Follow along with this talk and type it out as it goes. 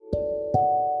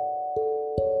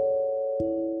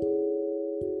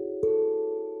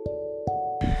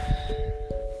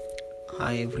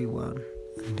Hi everyone,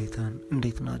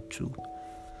 እንዴት ናችሁ?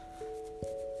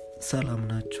 ሰላም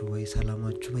ናችሁ ወይ?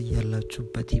 ሰላማችሁ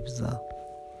በያላችሁበት ይብዛ።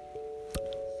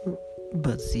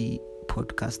 በዚህ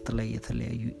ፖድካስት ላይ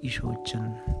የተለያዩ ኢሹዎችን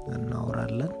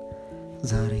እናወራለን።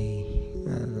 ዛሬ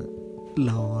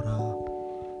ላወራ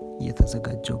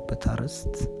የተዘጋጀሁበት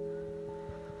አርዕስት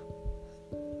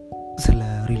ስለ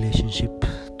ሪሌሽንሺፕ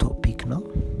ቶፒክ ነው።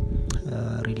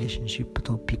 ሪሌሽንሺፕ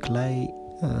ቶፒክ ላይ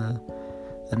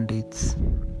እንዴት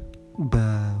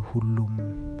በሁሉም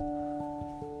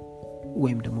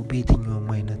ወይም ደግሞ በየትኛውም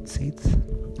አይነት ሴት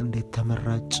እንዴት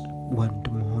ተመራጭ ወንድ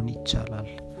መሆን ይቻላል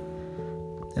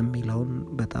የሚለውን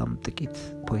በጣም ጥቂት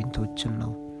ፖይንቶችን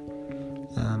ነው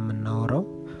የምናወራው።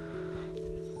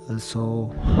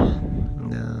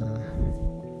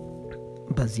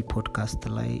 በዚህ ፖድካስት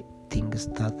ላይ things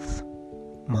that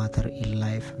matter in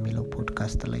life የሚለው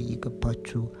ፖድካስት ላይ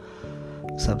የገባችሁ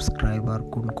ሰብስክራይብ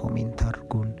አድርጉን፣ ኮሜንት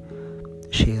አድርጉን፣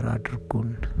 ሼር አድርጉን።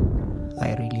 I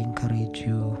really encourage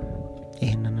you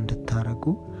ይሄንን እንድታረጉ።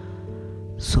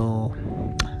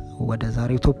 ወደ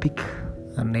ዛሬው ቶፒክ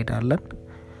እንሄዳለን።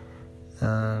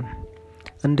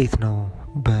 እንዴት ነው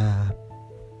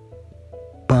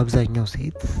በአብዛኛው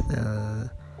ሴት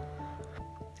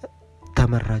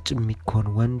ተመራጭ የሚሆን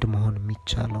ወንድ መሆን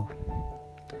የሚቻለው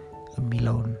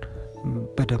የሚለውን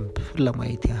በደንብ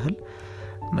ለማየት ያህል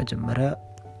መጀመሪያ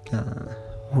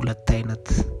ሁለት አይነት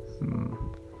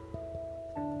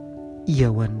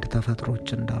የወንድ ተፈጥሮች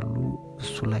እንዳሉ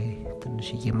እሱ ላይ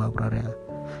ትንሽዬ ማብራሪያ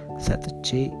ሰጥቼ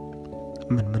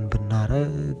ምን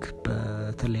ብናረግ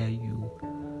በተለያዩ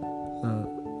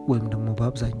ወይም ደግሞ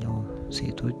በአብዛኛው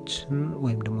ሴቶች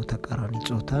ወይም ደግሞ ተቃራኒ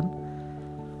ጾታን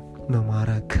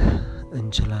መማረክ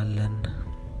እንችላለን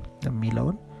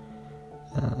የሚለውን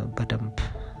በደንብ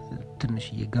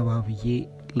ትንሽዬ ገባ ብዬ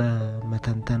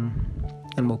ለመተንተን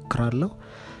እንሞክራለሁ።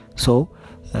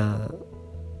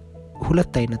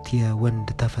 ሁለት አይነት የወንድ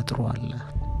ተፈጥሮ አለ።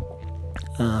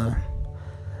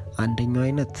 አንደኛው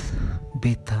አይነት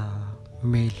ቤታ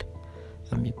ሜል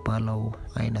የሚባለው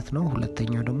አይነት ነው።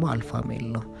 ሁለተኛው ደግሞ አልፋ ሜል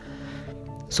ነው።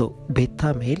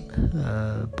 ቤታ ሜል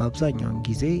በአብዛኛው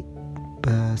ጊዜ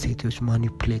በሴቶች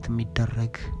ማኒፑሌት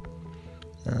የሚደረግ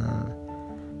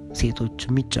ሴቶች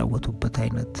የሚጫወቱበት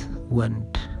አይነት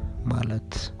ወንድ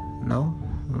ማለት ነው።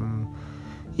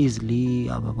 ኢዝሊ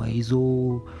አበባ ይዞ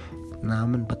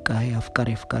ምናምን በቃ አፍቃሪ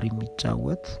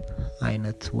የሚጫወት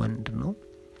አይነት ወንድ ነው።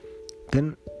 ግን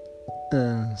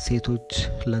ሴቶች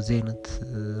ለዚህ አይነት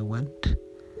ወንድ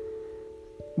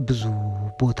ብዙ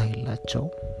ቦታ የላቸው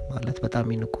ማለት በጣም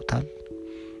ይንቁታል።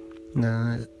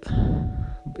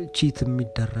 ቺትም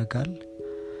ይደረጋል።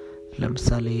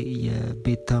 ለምሳሌ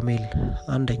የቤታ ሜል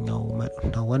አንደኛው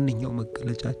እና ዋነኛው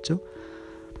መገለጫቸው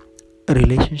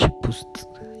ሪሌሽንሺፕ ውስጥ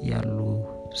ያሉ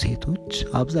ሴቶች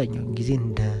አብዛኛውን ጊዜ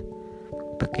እንደ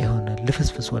በቃ የሆነ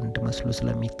ልፍስፍስ ወንድ መስሎ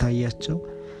ስለሚታያቸው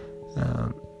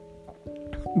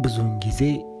ብዙውን ጊዜ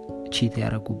ቺት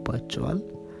ያረጉባቸዋል።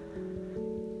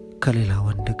 ከሌላ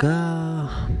ወንድ ጋር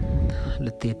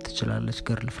ልትሄድ ትችላለች፣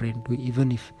 ገርልፍሬንድ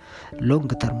ኢቨን ኢፍ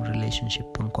ሎንግ ተርም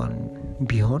ሪሌሽንሺፕ እንኳን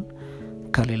ቢሆን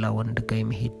ከሌላ ወንድ ጋር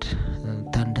የመሄድ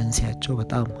ተንደንሲያቸው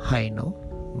በጣም ሃይ ነው።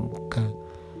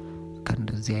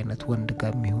 ከእንደዚህ አይነት ወንድ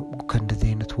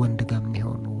ጋር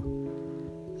የሚሆኑ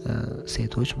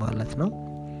ሴቶች ማለት ነው።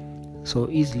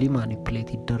 ኢዝሊ ማኒፑሌት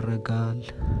ይደረጋል።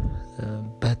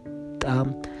 በጣም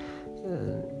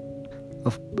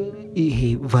ይሄ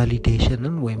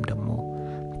ቫሊዴሽንን ወይም ደግሞ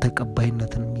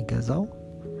ተቀባይነትን የሚገዛው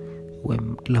ወይም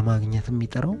ለማግኘት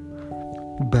የሚጠራው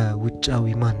በውጫዊ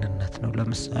ማንነት ነው።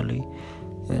 ለምሳሌ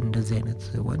እንደዚህ አይነት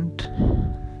ወንድ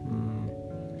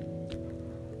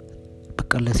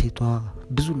በቃ ለሴቷ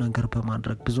ብዙ ነገር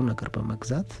በማድረግ ብዙ ነገር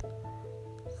በመግዛት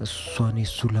እሷን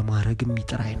እሱ ለማድረግ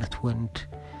የሚጥር አይነት ወንድ፣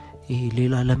 ይሄ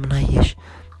ሌላ ለምን አየሽ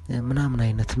ምናምን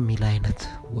አይነት የሚል አይነት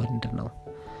ወንድ ነው።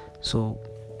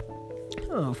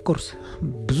 ኦፍ ኮርስ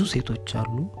ብዙ ሴቶች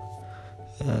አሉ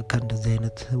ከእንደዚህ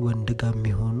አይነት ወንድ ጋር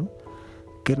የሚሆኑ።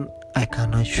 ግን I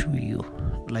can assure you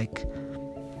 90%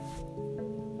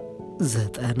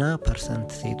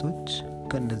 ሴቶች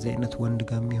ከእንደዚህ አይነት ወንድ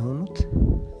ጋር የሚሆኑት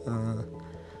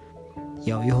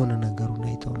ያው የሆነ ነገሩን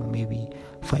አይተው ነው። ሜቢ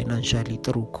ፋይናንሻሊ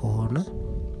ጥሩ ከሆነ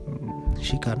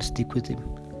she can stick with him.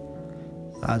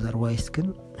 otherwise ግን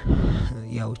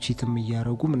ያው ቺትም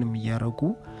እያረጉ ምንም እያረጉ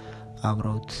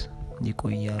አብረውት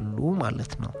ይቆያሉ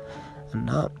ማለት ነው። እና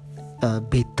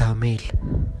ቤታ ሜል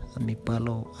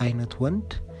የሚባለው አይነት ወንድ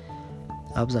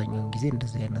አብዛኛውን ጊዜ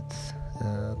እንደዚህ አይነት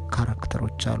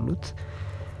ካራክተሮች አሉት።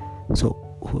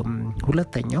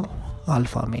 ሁለተኛው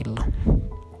አልፋ ሜል ነው።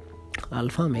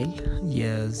 አልፋ ሜል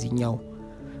የዚህኛው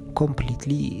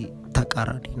ኮምፕሊትሊ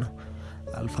ተቃራኒ ነው።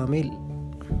 አልፋ ሜል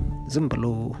ዝም ብሎ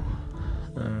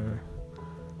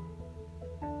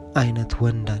አይነት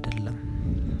ወንድ አይደለም።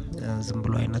 ዝም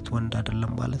ብሎ አይነት ወንድ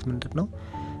አይደለም ማለት ምንድነው?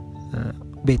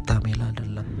 ቤታ ሜል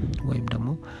አይደለም ወይም ደግሞ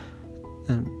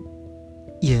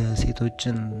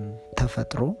የሴቶችን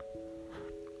ተፈጥሮ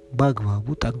በአግባቡ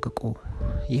ጠንቅቆ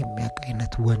የሚያውቅ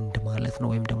አይነት ወንድ ማለት ነው።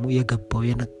 ወይም ደግሞ የገባው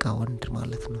የነቃ ወንድ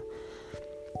ማለት ነው።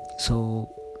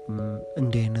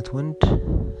 እንዲህ አይነት ወንድ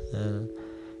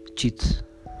ቺት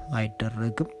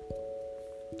አይደረግም።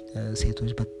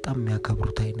 ሴቶች በጣም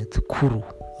የሚያከብሩት አይነት ኩሩ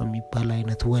የሚባል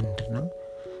አይነት ወንድ ነው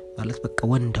ማለት በቃ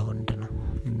ወንዳ ወንድ ነው።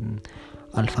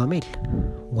 አልፋ ሜል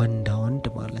ወንዳ ወንድ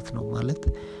ማለት ነው። ማለት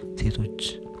ሴቶች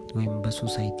ወይም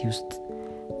በሶሳይቲ ውስጥ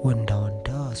ወንዳ ወንዳ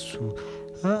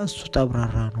እሱ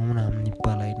ጠብራራ ነው ምናምን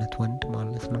ይባል አይነት ወንድ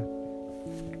ማለት ነው።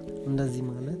 እንደዚህ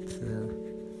ማለት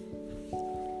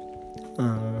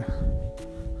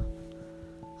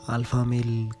አልፋ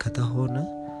ሜል ከተሆነ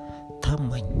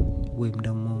ታማኝ ወይም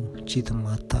ደግሞ ቺት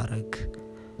ማታረግ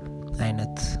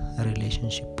አይነት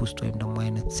ሪሌሽንሺፕ ውስጥ ወይም ደግሞ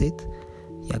አይነት ሴት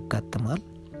ያጋጥማል።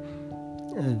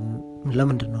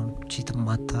 ለምንድነው ቺት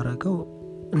ማታረገው?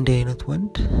 እንዲህ አይነት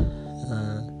ወንድ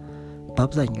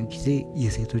በአብዛኛው ጊዜ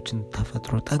የሴቶችን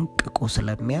ተፈጥሮ ጠንቅቆ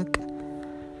ስለሚያውቅ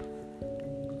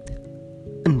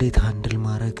እንዴት ሃንድል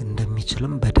ማድረግ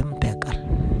እንደሚችልም በደንብ ያውቃል።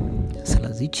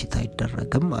 ስለዚህ ቺት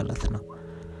አይደረግም ማለት ነው።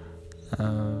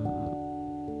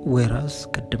 ወይራስ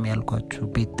ቅድም ያልኳችሁ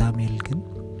ቤታ ሜል ግን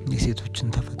የሴቶችን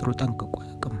ተፈጥሮ ጠንቅቆ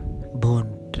ያውቃል።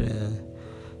 በወንድ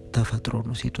ተፈጥሮ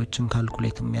ነው ሴቶችን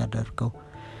ካልኩሌት የሚያደርገው።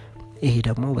 ይሄ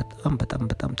ደግሞ በጣም በጣም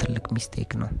በጣም ትልቅ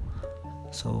ሚስቴክ ነው።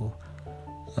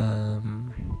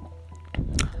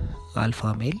 አልፋ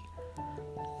ሜል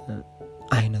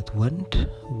አይነት ወንድ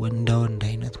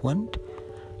አይነት ወንድ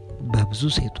በብዙ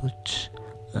ሴቶች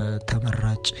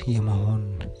ተመራጭ የመሆን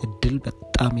እድል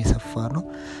በጣም የሰፋ ነው።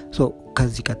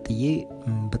 ከዚህ ቀጥዬ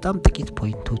በጣም ጥቂት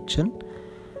ፖይንቶችን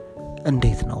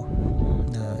እንዴት ነው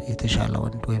የተሻለ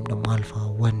ወንድ ወይም ደግሞ አልፋ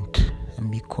ወንድ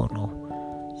የሚኮነው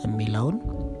የሚለውን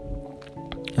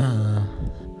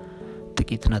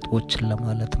ጥቂት ነጥቦችን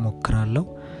ለማለት ሞክራለሁ።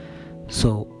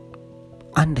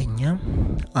 አንደኛ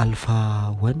አልፋ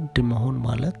ወንድ መሆን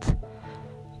ማለት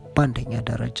በአንደኛ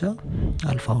ደረጃ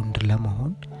አልፋ ወንድ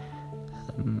ለመሆን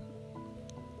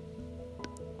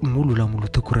ሙሉ ለሙሉ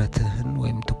ትኩረትህን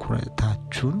ወይም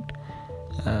ትኩረታችሁን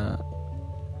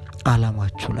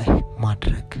አላማችሁ ላይ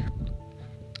ማድረግ።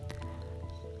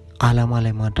 አላማ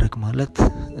ላይ ማድረግ ማለት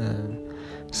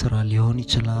ስራ ሊሆን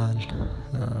ይችላል፣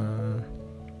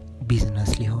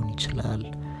 ቢዝነስ ሊሆን ይችላል።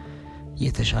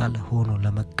 የተሻለ ሆኖ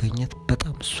ለመገኘት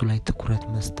በጣም እሱ ላይ ትኩረት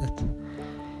መስጠት።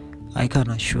 I can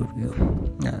assure you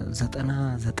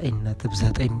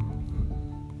 99.9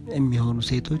 የሚሆኑ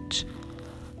ሴቶች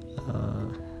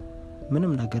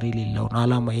ምንም ነገር የሌለውን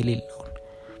አላማ የሌለውን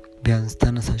ቢያንስ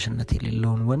ተነሳሽነት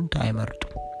የሌለውን ወንድ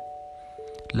አይመርጡም።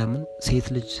 ለምን? ሴት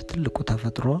ልጅ ትልቁ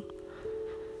ተፈጥሮ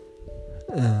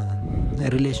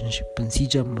ሪሌሽንሺፕን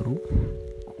ሲጀምሩ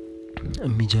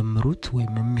የሚጀምሩት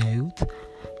ወይም የሚያዩት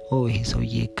ይሄ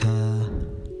ሰውዬ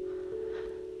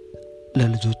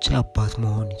ለልጆቼ አባት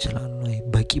መሆን ይችላል ወይ፣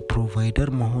 በቂ ፕሮቫይደር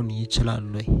መሆን ይችላል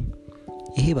ወይ።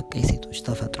 ይሄ በቃ የሴቶች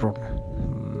ተፈጥሮ ነው።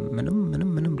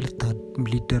 ምንም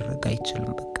ሊደረግ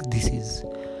አይችልም። በቃ this is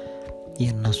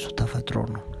የነሱ ተፈጥሮ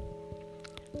ነው።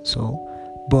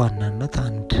 በዋናነት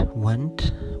አንድ ወንድ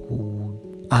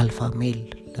አልፋ ሜል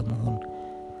ለመሆን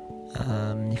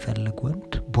የሚፈልግ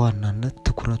ወንድ በዋናነት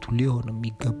ትኩረቱ ሊሆን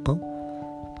የሚገባው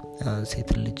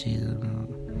ሴት ልጅ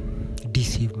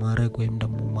ዲሲቭ ማድረግ ወይም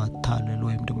ደግሞ ማታለል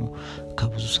ወይም ደግሞ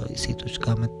ከብዙ ሴቶች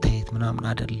ጋር መታየት ምናምን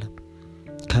አይደለም።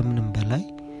 ከምንም በላይ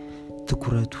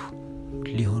ትኩረቱ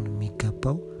ሊሆን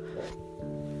የሚገባው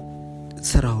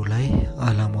ስራው ላይ፣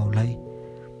 አላማው ላይ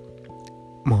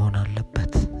መሆን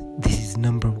አለበት። this is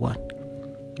number 1።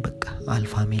 በቃ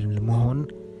አልፋ ሜል መሆን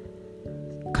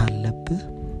ካለብህ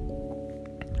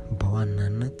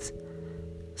በዋናነት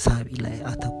ሳቢ ላይ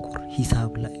አተኩር።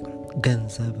 ሂሳብ ላይ፣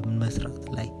 ገንዘብ መስራት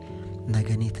ላይ፣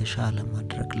 ነገን የተሻለ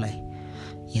ማድረግ ላይ፣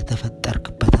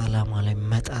 የተፈጠርክበት አላማ ላይ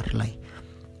መጣር ላይ፣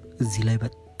 እዚህ ላይ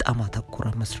በጣም አተኩረ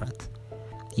መስራት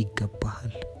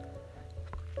ይገባሃል።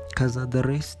 ከዛ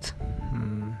the-rest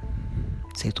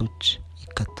ሴቶች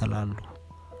ይከተላሉ።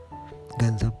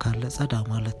 ገንዘብ ካለ ጸዳ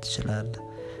ማለት ትችላለህ።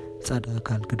 ጸዳ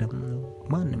ካልክ ደግሞ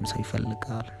ማንም ሰው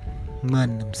ይፈልጋል።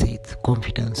 ማንም ሴት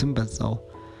ኮንፊደንስም በዛው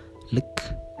ልክ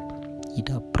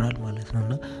ይዳብራል ማለት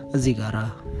ነውና እዚህ ጋራ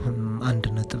አንድ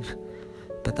ነጥብ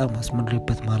በጣም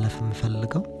አስመርጬበት ማለፍ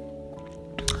የምፈልገው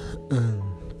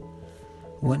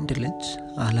ወንድ ልጅ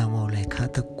አላማው ላይ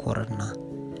ካተኮረና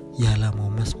የአላማው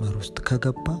መስመር ውስጥ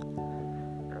ከገባ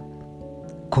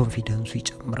ኮንፊደንሱ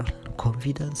ይጨምራል።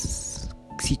 ኮንፊደንስ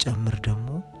ሲጨምር ደግሞ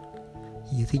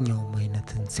የትኛውም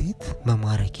አይነትን ሴት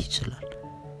መማረክ ይችላል።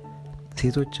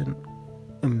 ሴቶችን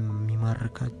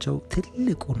የሚማርካቸው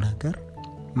ትልቁ ነገር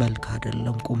መልክ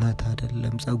አይደለም፣ ቁመት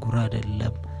አይደለም፣ ጸጉር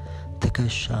አይደለም፣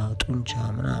 ትከሻ ጡንቻ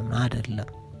ምናምን አይደለም፣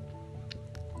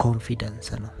 ኮንፊደንስ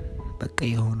ነው። በቃ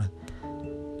የሆነ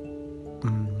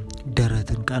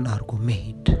ደረትን ቀና አድርጎ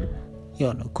መሄድ፣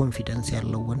 የሆነ ኮንፊደንስ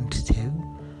ያለው ወንድ ሲያዩ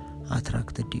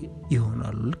አትራክትድ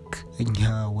ይሆናሉ። ልክ እኛ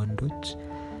ወንዶች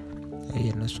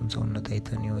የነሱን ሰውነት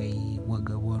አይተን ወይ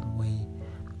ወገቧን ወይ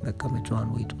መቀመጫዋን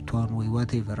ወይ ጡቷን ወይ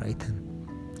whatever አይተን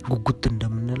ጉጉት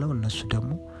እንደምንለው እነሱ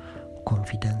ደግሞ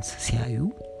ኮንፊደንስ ሲያዩ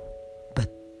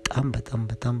በጣም በጣም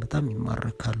በጣም በጣም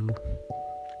ይማረካሉ።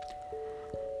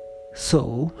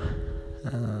 So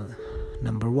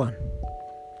number 1,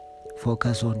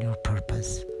 focus on your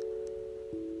purpose.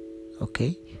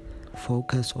 Okay,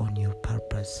 focus on your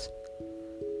purpose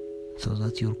so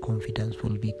that your confidence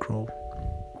will be grow.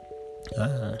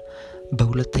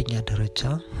 በሁለተኛ ደረጃ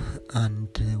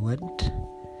አንድ ወንድ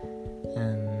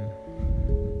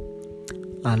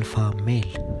አልፋ ሜል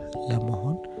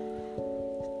ለመሆን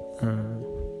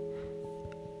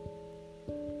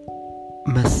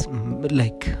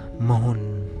ላይክ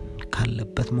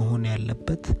መሆን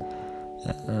ያለበት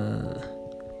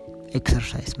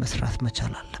ኤክሰርሳይዝ መስራት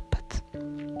መቻል አለበት።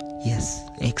 yes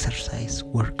ኤክሰርሳይዝ፣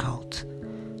 ወርክአውት፣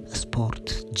 ስፖርት፣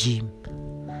 ጂም፣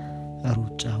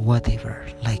 ሩጫ whatever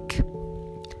like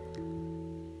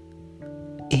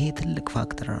ይሄ ትልቅ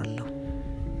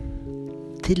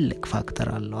ፋክተር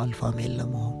አለው አልፋ ሜል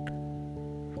ለመሆን።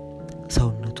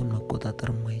 ሰውነቱን መቆጣጠር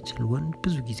የማይችል ወንድ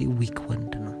ብዙ ጊዜ ዊክ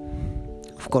ወንድ ነው።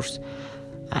 of course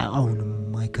አሁንም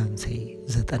I can say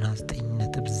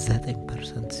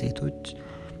 99.9% ሴቶች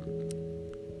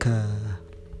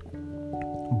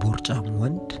ከቦርጫም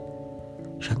ወንድ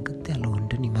ሸንቀጥ ያለ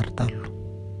ወንድን ይመርጣሉ።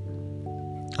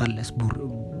 አለስ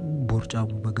ቦርጫሙ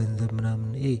በገንዘብ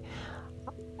ምናምን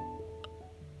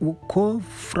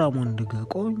ኮፍራም ወንድ ጋር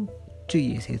ቆንጆዬ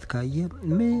ሴት ካየ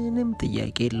ምንም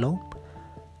ጥያቄ የለውም።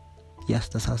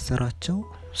 ያስተሳሰራቸው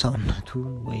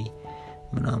ሰውነቱን ወይ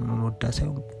ምናምን ወዳ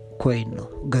ሳይሆን ኮይን ነው፣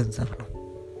 ገንዘብ ነው።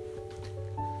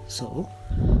 so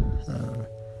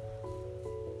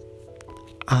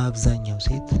አብዛኛው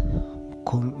ሴት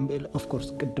of course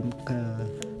ቅድም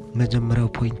ከመጀመሪያው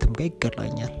ፖይንትም ጋር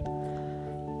ይገናኛል።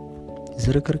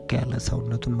 ዝርክርክ ያለ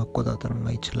ሰውነቱን መቆጣጠር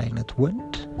የማይችል አይነት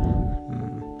ወንድ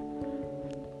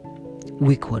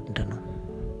ዊክ ወንድ ነው።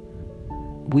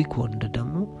 ዊክ ወንድ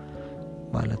ደግሞ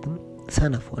ማለትም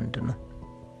ሰነፍ ወንድ ነው።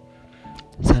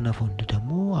 ሰነፍ ወንድ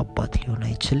ደግሞ አባት ሊሆን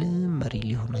አይችልም፣ መሪ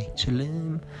ሊሆን አይችልም፣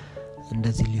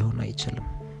 እንደዚህ ሊሆን አይችልም።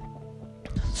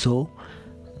 so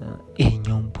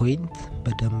ይሄኛውን ፖይንት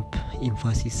በደንብ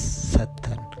ኢንፋሲስ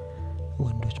ሰጥተን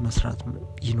ወንዶች መስራት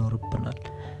ይኖርብናል።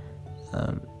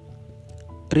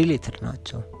 ሪሌትድ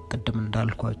ናቸው። ቅድም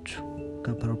እንዳልኳችሁ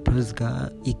ከፐርፐዝ ጋር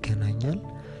ይገናኛል።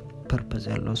 ፐርፐዝ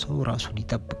ያለው ሰው ራሱን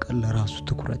ይጠብቃል፣ ለራሱ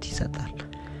ትኩረት ይሰጣል።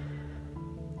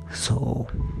 so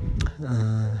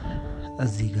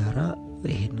እዚህ ጋራ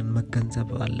ይሄንን መገንዘብ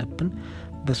አለብን።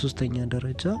 በሶስተኛ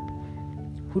ደረጃ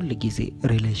ሁሉ ጊዜ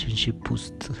ሪሌሽንሺፕ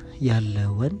ውስጥ ያለ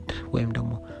ወንድ ወይም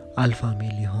ደግሞ አልፋ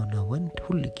ሜል የሆነ ወንድ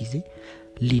ሁሉ ጊዜ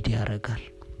ሊድ ያደርጋል፣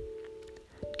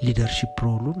 ሊደርሺፕ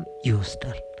ሮሉን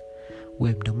ይወስዳል።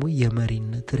 ወይም ደግሞ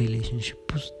የመሪነት ሪሌሽንሺፕ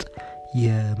ውስጥ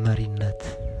የመሪነት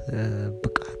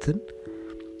ብቃትን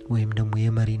ወይም ደግሞ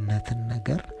የመሪነትን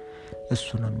ነገር እሱ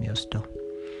ነው የሚወስደው።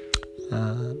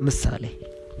 ምሳሌ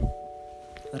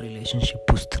ሪሌሽንሺፕ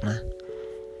ውስጥ ነው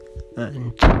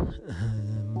አንድ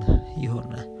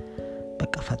የሆነ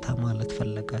በቃ ፈታ ማለት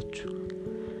ፈለጋችሁ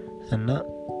እና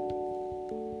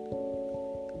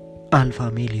አልፋ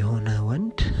ሜል የሆነ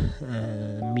ወንድ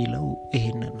የሚለው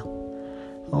ይሄን ነው።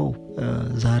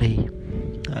 ዛሬ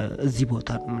እዚህ ቦታ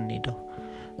ነው የምንሄደው፣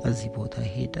 እዚህ ቦታ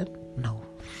ሄደን ነው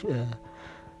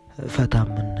ፈታ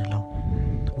የምንለው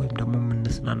ወይም ደግሞ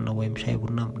የምንስናናው ወይም ሻይ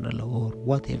ቡና የምንለው or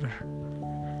whatever።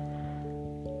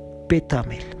 ቤታ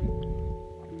ሜል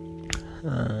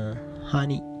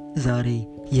ሃኒ ዛሬ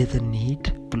የት እንሂድ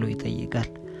ብሎ ይጠይቃል።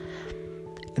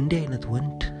 እንዲህ አይነት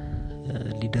ወንድ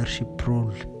ሊደርሺፕ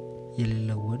ሮል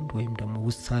የሌለው ወንድ ወይም ደግሞ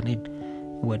ውሳኔን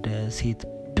ወደ ሴት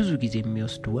ብዙ ጊዜ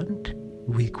የሚወስድ ወንድ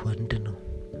ዊክ ወንድ ነው።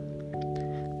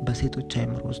 በሴቶች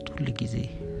አይምሮ ውስጥ ሁሉ ጊዜ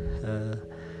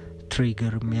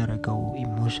ትሪገር የሚያደርገው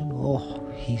ኢሞሽን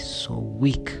he's so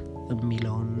weak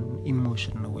የሚለውን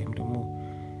ኢሞሽን ነው ወይም ደግሞ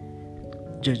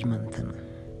ጀጅመንት ነው።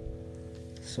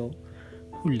 so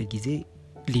ሁሉ ጊዜ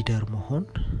ሊደር መሆን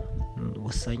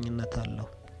ወሳኝነት አለው።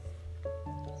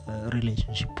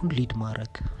 ሪሌሽንሺፑን ሊድ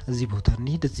ማድረግ፣ እዚህ ቦታ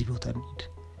እንሂድ፣ እዚህ ቦታ እንሂድ፣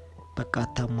 በቃ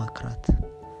አታማክራት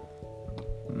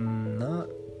እና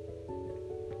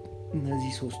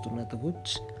እነዚህ ሶስቱ ነጥቦች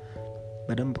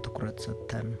በደንብ ትኩረት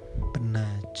ሰጥተን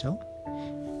ብናያቸው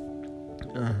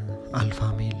አልፋ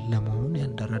ሜል ለመሆን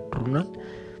ያንደረድሩናል።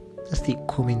 እስቲ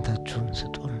ኮሜንታችሁን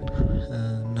ስጡን።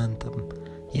 እናንተም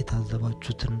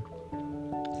የታዘባችሁትን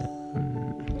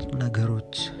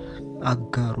ነገሮች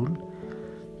አጋሩን።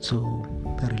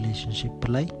 በሪሌሽንሺፕ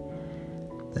ላይ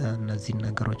እነዚህ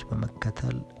ነገሮች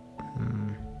በመከተል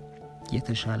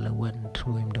የተሻለ ወንድ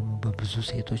ወይም ደግሞ በብዙ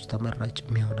ሴቶች ተመራጭ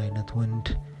የሚሆን አይነት ወንድ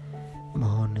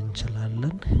መሆን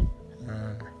እንችላለን።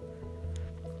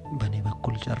 በኔ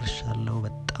በኩል ጨርሻለሁ።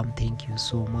 በጣም ቴንክ ዩ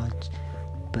ሶ ማች።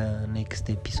 በኔክስት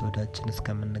ኤፒሶዳችን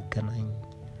እስከምንገናኝ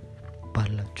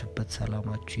ባላችሁበት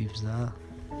ሰላማችሁ ይብዛ።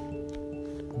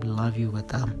 ላቭ ዩ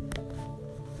በጣም